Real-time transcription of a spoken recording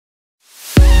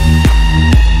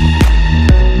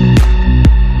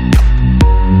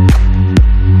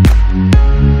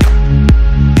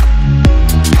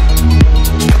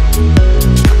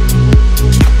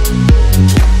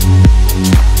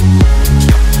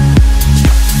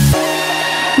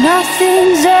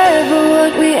Nothing's ever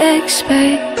what we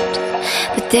expect,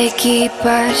 but they keep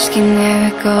asking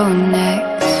where we're going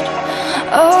next.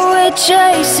 All we're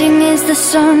chasing is the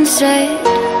sunset.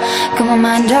 Got my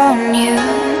mind on you.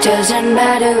 Doesn't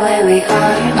matter where we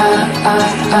are.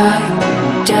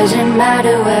 Doesn't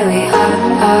matter where we are.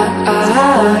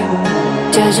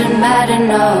 Doesn't matter,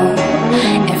 no.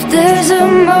 If there's a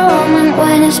moment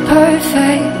when it's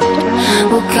perfect,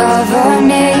 we'll carve our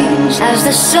names as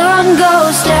the sun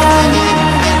goes down.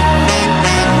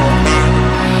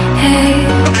 Hey,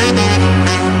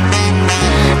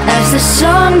 as the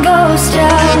sun goes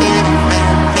down.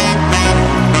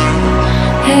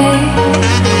 Hey,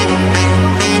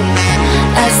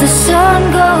 as the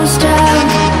sun goes down.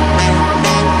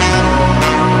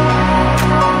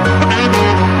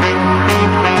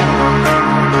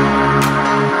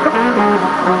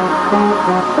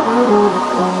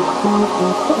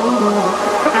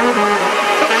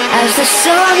 As the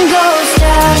sun goes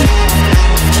down.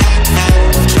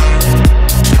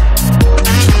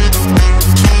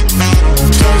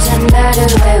 Doesn't matter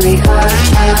where we are.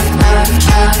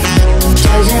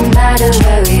 Doesn't matter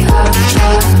where we are.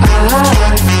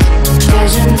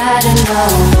 Doesn't matter, no.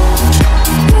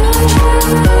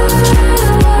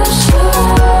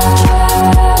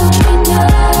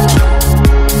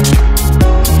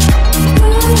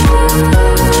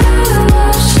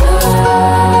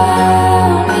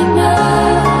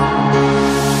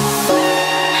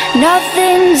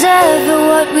 Nothing's ever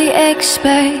what we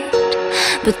expect,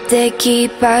 but they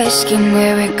keep asking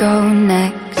where we're going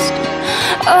next.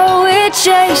 All we're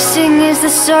chasing is the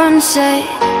sunset.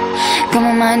 Got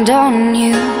my mind on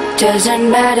you.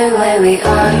 Doesn't matter where we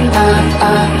are.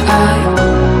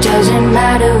 Doesn't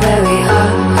matter where we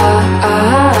are.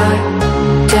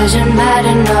 Doesn't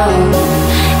matter, no.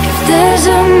 If there's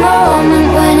a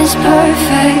moment when it's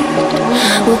perfect,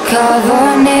 we'll carve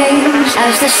our names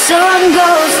as the sun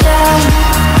goes down.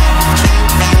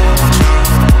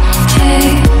 Hey,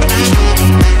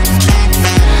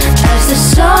 as the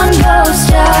sun goes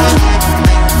down.